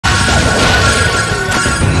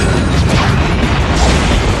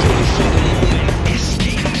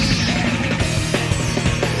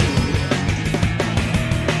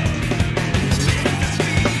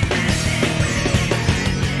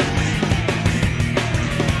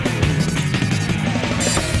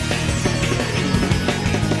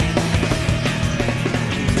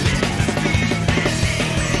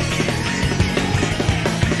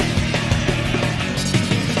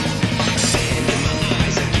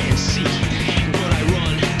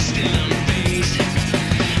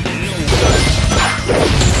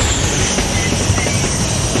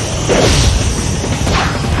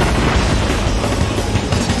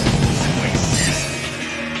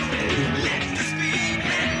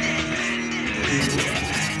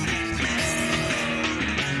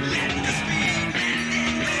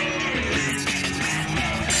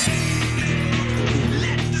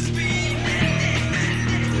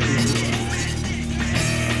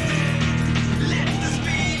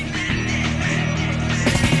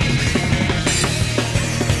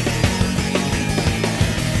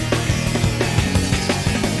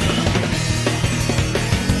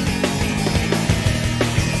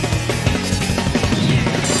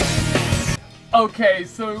Okay,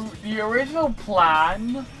 so the original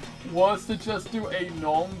plan was to just do a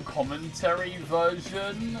non-commentary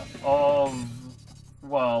version of,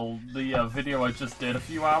 well, the video I just did a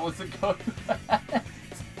few hours ago.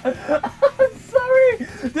 I'm sorry,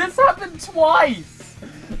 this happened twice.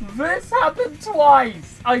 This happened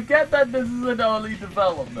twice. I get that this is an early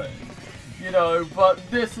development, you know, but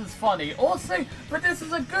this is funny. Also, but this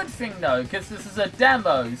is a good thing though, because this is a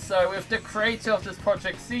demo. So if the creator of this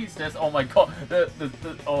project sees this, oh my god,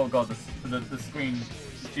 oh god, the screen,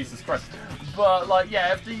 Jesus Christ. But like,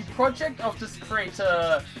 yeah, if the project of this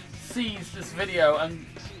creator sees this video and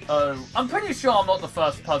I'm pretty sure I'm not the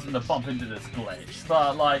first person to bump into this glitch,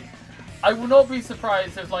 but like, I will not be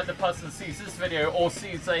surprised if like the person sees this video or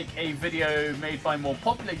sees like a video made by a more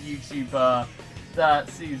popular YouTuber that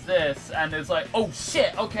sees this and is like, oh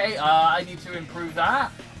shit, okay, I need to improve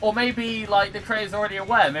that. Or maybe like the creator's already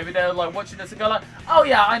aware. Maybe they're like watching this and go like, oh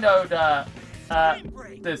yeah, I know that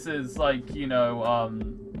this is like, you know,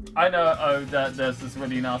 I know that there's this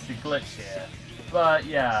really nasty glitch here. But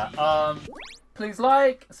yeah, please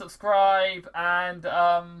like, subscribe, and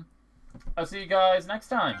I'll see you guys next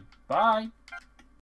time. Bye.